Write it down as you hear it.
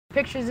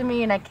pictures of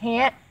me and I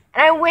can't.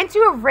 And I went to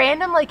a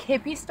random like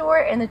hippie store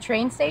in the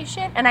train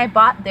station and I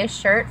bought this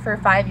shirt for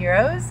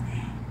 €5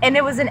 and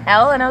it was an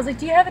L and I was like,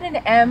 do you have it in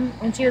an M?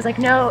 And she was like,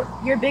 no,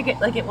 you're big,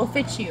 like it will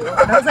fit you.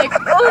 And I was like,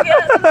 oh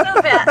yes, I'm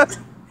so fat.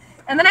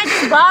 And then I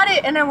just bought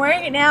it and I'm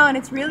wearing it now and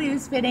it's really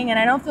loose fitting and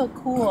I don't feel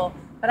cool.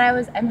 But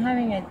I'm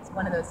having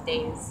one of those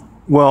days.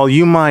 Well,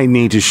 you might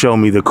need to show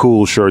me the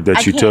cool shirt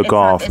that you took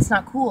off. It's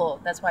not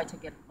cool. That's why I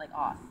took it like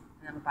off.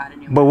 And then I bought a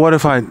new one. But what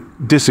if I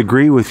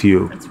disagree with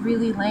you? It's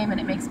really lame and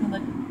it makes me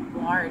look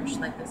large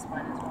like this one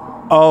as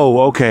well.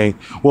 Oh, okay.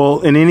 Well,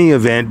 in any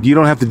event, you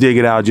don't have to dig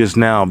it out just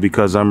now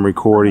because I'm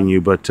recording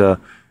you. But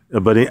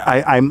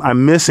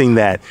I'm missing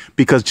that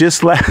because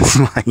just last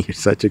night, you're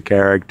such a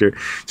character.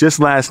 Just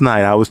last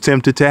night, I was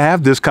tempted to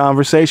have this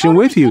conversation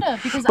with you.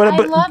 Because I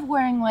love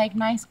wearing like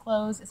nice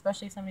clothes,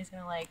 especially if somebody's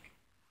gonna like,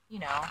 you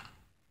know.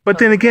 But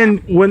then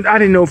again, when I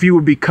didn't know if you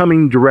would be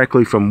coming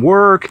directly from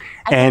work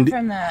I came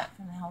from the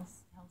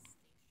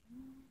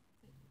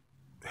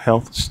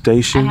health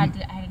station. I had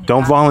to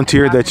Don't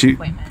volunteer that you.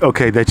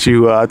 Okay, that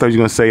you. I thought you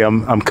were gonna say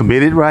I'm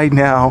committed right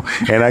now,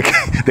 and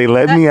they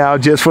let me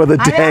out just for the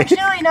day. I'm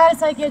actually not a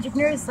psychiatric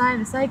nurse.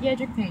 I'm a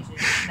psychiatric patient.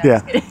 No,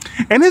 yeah,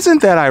 and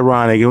isn't that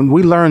ironic? And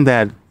we learned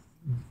that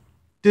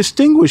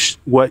distinguish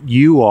what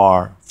you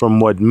are from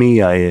what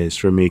Mia is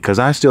for me, because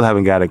I still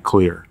haven't got it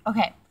clear.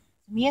 Okay,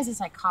 me as a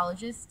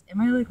psychologist.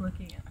 Am I like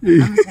looking at?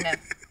 I'm just gonna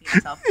be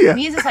myself. Yeah.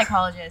 Me as a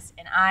psychologist,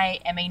 and I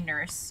am a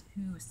nurse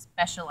who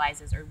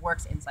specializes or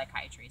works in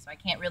psychiatry. So I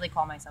can't really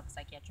call myself a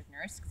psychiatric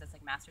nurse because that's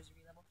like master's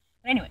degree level.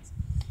 But anyways.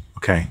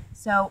 Okay.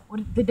 So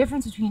the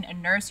difference between a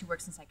nurse who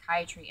works in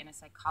psychiatry and a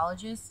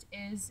psychologist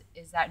is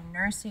that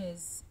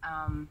nurses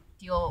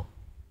deal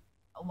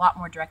a lot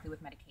more directly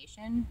with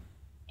medication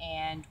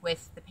and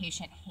with the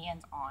patient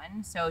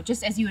hands-on. So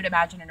just as you would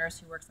imagine a nurse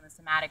who works on the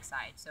somatic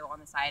side, so on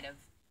the side of,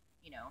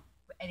 you know,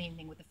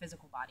 anything with the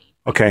physical body.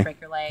 Like okay. You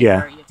break your leg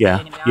or you have to take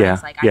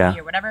antibiotics like IV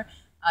or whatever.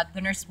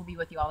 The nurses will be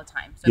with you all the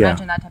time. So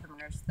imagine that type of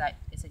nurse that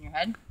is in your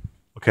head.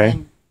 Okay.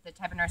 And the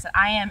type of nurse that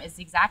I am is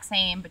the exact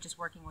same, but just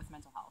working with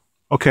mental health.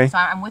 Okay. So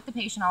I'm with the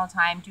patient all the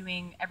time,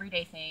 doing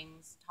everyday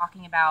things,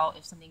 talking about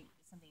if something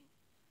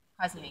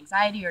causing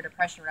anxiety or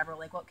depression or whatever,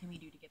 like what can we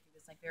do to get through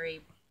this, like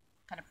very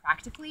kind of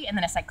practically. And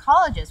then a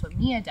psychologist, what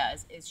Mia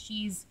does is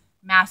she's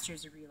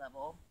master's degree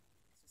level,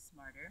 so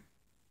smarter.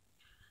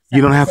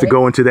 You don't have to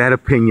go into that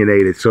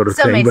opinionated sort of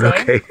thing, but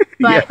okay.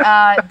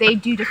 But they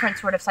do different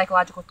sort of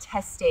psychological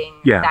testing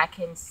that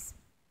can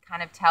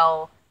kind of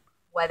tell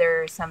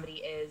whether somebody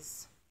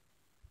is.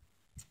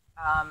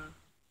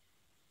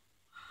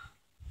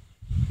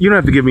 You don't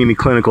have to give me any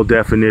clinical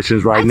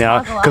definitions right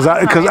now, because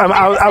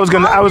I was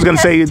gonna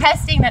say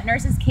testing that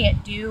nurses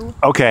can't do.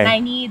 Okay. And I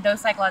need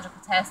those psychological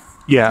tests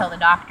to tell the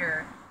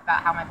doctor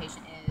about how my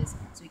patient is,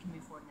 so we can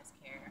move forward in this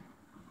care.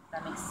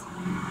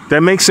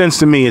 That makes sense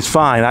to me. It's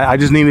fine. I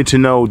just needed to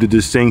know the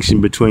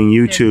distinction between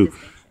you two.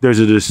 There's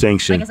a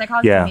distinction. Like a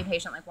psychologist can be a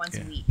patient like once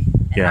a week,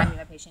 and I'm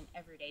a patient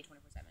every day,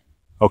 24/7.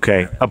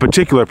 Okay. A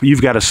particular,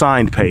 you've got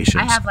assigned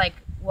patients. I have like,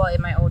 well, in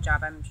my old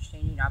job, I'm just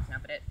changing jobs now,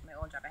 but at my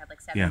old job, I had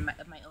like 7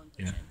 of my own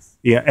patients.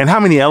 Yeah. And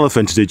how many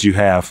elephants did you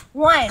have?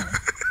 One.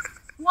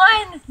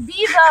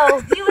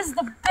 Vivo. He was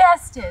the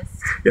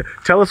bestest. Yeah.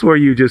 Tell us where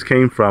you just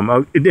came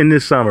from in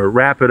this summer.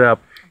 Wrap it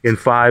up in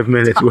 5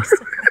 minutes.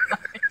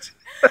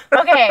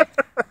 Okay.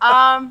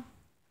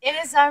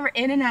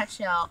 In a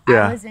nutshell,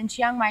 I was in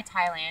Chiang Mai,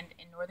 Thailand,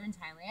 in northern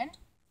Thailand,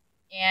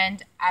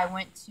 and I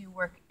went to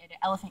work at an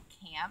elephant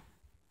camp.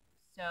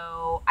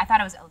 So I thought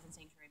it was an elephant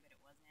sanctuary, but it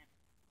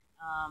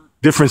wasn't.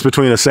 Difference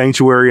between a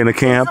sanctuary and a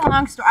camp? It's a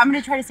long story. I'm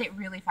going to try to say it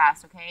really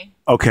fast, okay?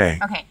 Okay.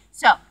 Okay.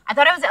 So I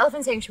thought it was an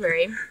elephant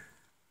sanctuary,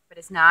 but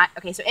it's not.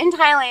 Okay. So in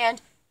Thailand,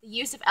 the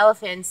use of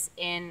elephants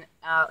in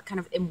kind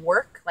of in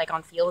work, like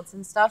on fields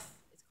and stuff,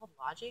 it's called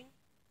lodging.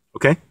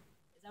 Okay. Is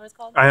that what it's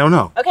called? I don't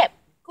know. Okay.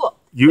 Cool.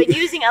 But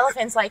using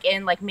elephants like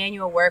in like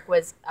manual work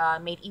was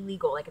made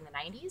illegal like in the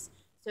 90s.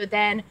 So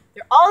then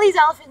there are all these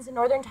elephants in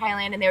northern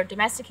Thailand and they were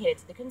domesticated,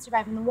 so they couldn't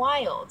survive in the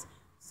wild.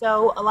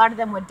 So a lot of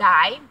them would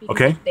die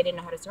because they didn't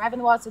know how to survive in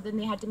the wild. So then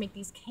they had to make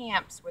these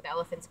camps where the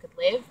elephants could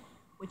live,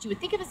 which you would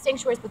think of as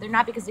sanctuaries, but they're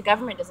not because the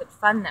government doesn't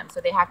fund them. So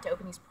they have to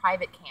open these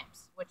private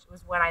camps, which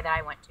was one that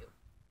I went to.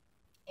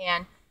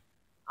 And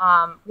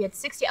we had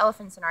 60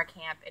 elephants in our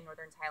camp in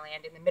northern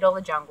Thailand in the middle of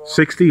the jungle.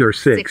 60 or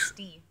 6?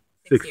 60.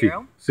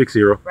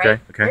 60. Right?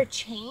 Okay. They're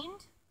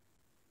chained.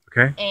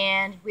 Okay.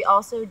 And they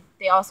also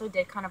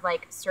did kind of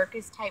like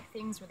circus type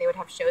things where they would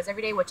have shows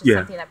every day, which is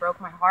something that broke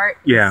my heart.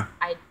 Yeah.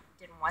 I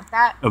didn't want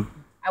that.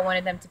 I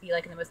wanted them to be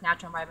like in the most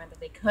natural environment that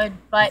they could,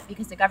 but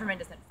because the government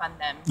doesn't fund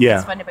them,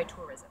 it's funded by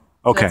tourism.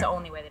 So that's the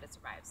only way that it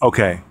survives.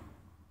 Okay.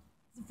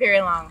 It's a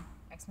very long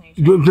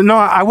explanation. No,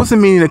 I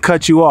wasn't meaning to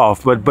cut you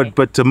off,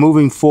 but to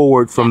moving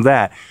forward from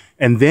that,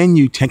 and then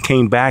you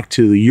came back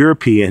to the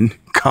European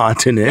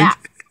continent. Yeah.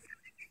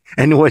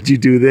 And what'd you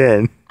do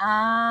then?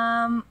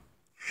 Well,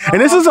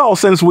 and this is all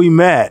since we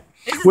met,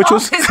 which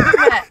was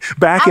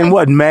back in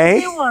what,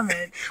 May?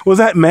 Was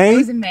that May? It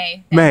was in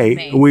May.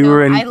 May. We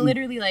were in. I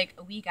literally like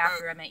a week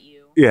after I met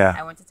you. Yeah.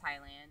 I went to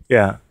Thailand.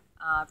 Yeah.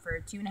 for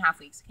 2.5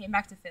 weeks. Came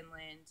back to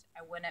Finland.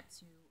 I went up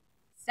to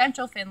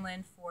central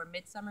Finland for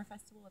Midsummer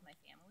Festival with my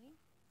family.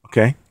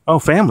 Okay. Oh,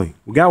 family.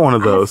 We got one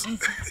of those.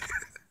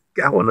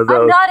 Got one of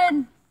those.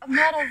 I'm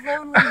not a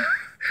lonely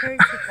person.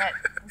 I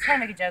was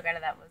trying to make a joke out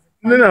of that.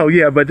 No,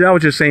 yeah, but I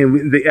was just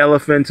saying the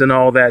elephants and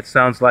all that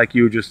sounds like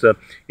you're just a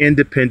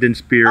independent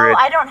spirit. Oh,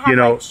 I don't have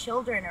like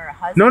children or a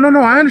husband.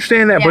 No, I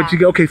understand that, but you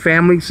go, okay,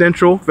 family,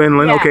 central,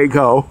 Finland, okay,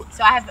 go.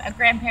 So I have a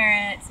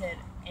grandparents and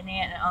an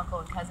aunt and uncle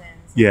and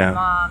cousins, and my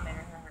mom and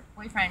her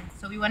boyfriend.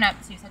 So we went up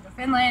to central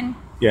Finland.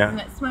 Yeah. We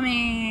went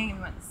swimming,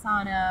 we went to the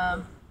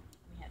sauna,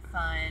 we had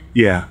fun.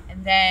 Yeah.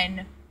 And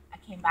then I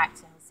came back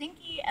to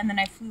Helsinki, and then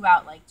I flew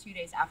out like 2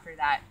 days after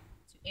that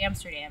to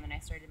Amsterdam, and I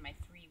started my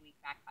 3-week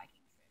backpacking.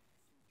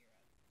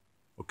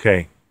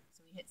 Okay.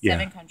 So we hit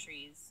 7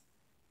 countries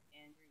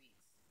in 3 weeks.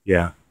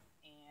 Yeah.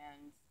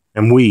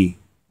 And we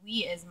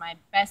is my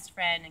best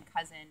friend and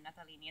cousin,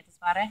 Natalie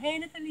Nietasvara. Hey,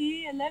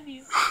 Natalie, I love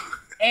you.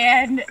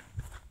 and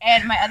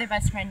my other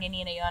best friend,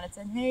 Janina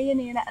Jonathan. Hey,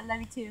 Janina, I love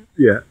you too.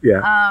 Yeah.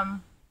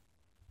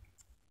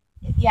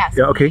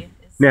 So okay.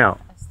 Now,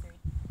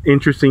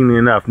 interestingly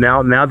enough,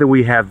 now that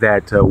we have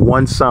that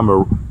one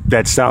summer,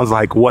 that sounds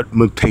like what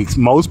takes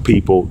most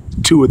people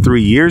 2 or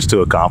 3 years to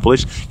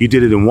accomplish. You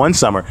did it in one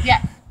summer.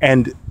 Yeah.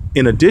 And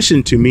in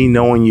addition to me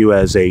knowing you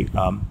as a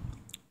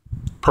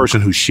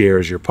person who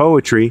shares your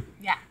poetry,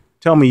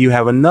 tell me you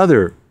have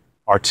another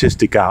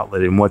artistic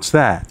outlet, and what's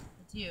that?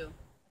 I do.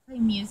 I play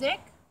music.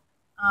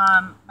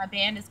 My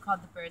band is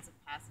called The Birds of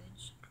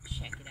Passage.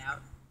 Check it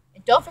out.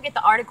 And don't forget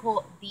the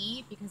article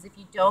 "the," because if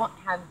you don't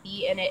have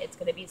 "the" in it, it's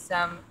going to be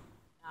some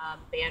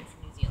band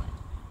from New Zealand.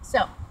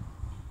 So,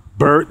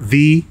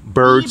 the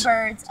Birds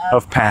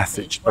of Passage.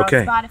 Passage. We're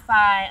Okay. on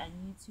Spotify, on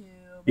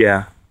YouTube,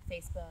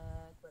 Facebook.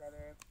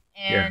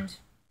 And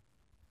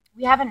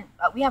we have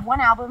one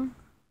album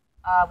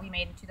we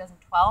made in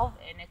 2012,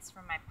 and it's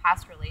from my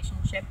past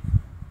relationship.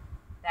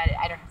 That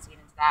I don't have to get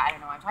into that. I don't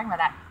know why I'm talking about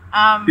that.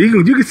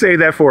 You can say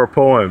that for a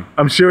poem.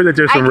 I'm sure that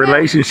there's some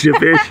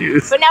relationship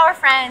issues. But now we're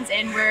friends,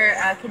 and we're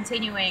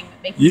continuing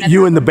making.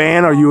 You in the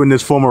band, or you in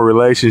this former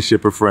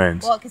relationship or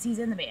friends? Well, because he's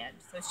in the band,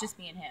 so it's just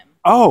me and him.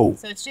 Oh,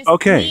 so it's just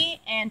me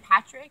and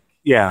Patrick.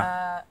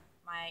 Yeah.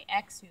 My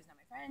ex, who's not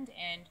my friend,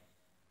 and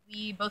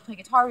we both play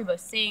guitar. We both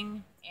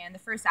sing. And the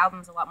first album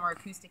is a lot more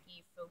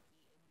acoustic-y, folky,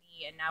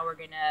 indie, and now we're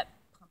going to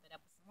pump it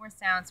up with some more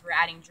sounds. We're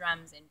adding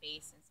drums and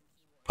bass and some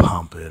keyboards.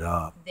 Pump it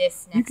up.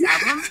 This next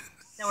album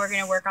that we're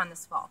going to work on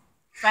this fall.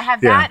 So I have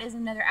that as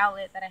another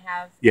outlet that I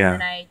have. Yeah.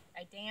 And then I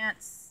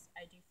dance,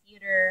 I do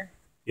theater.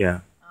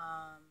 Yeah.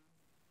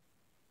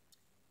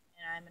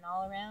 And I'm an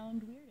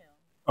all-around weirdo.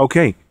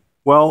 Okay.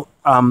 Well,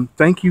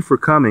 thank you for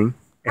coming.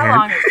 How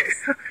long is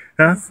this?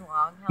 Huh? This is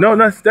long. No,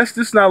 that's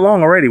just not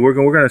long already. We're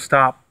going to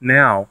stop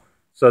now,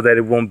 so that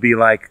it won't be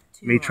like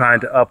me trying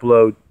to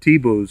upload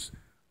T-Boo's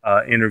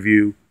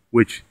interview,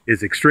 which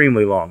is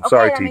extremely long. Okay,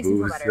 Sorry, that makes me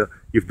T-Boo.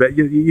 feel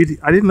better.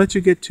 I didn't let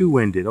you get too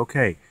winded.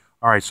 Okay.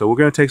 All right, so we're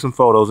going to take some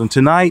photos. And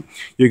tonight,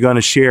 you're going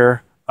to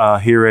share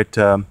here at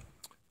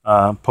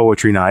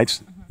Poetry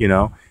Nights,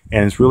 and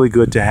it's really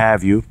good to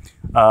have you.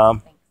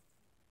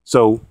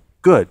 So,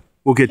 good.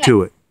 We'll get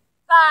to it.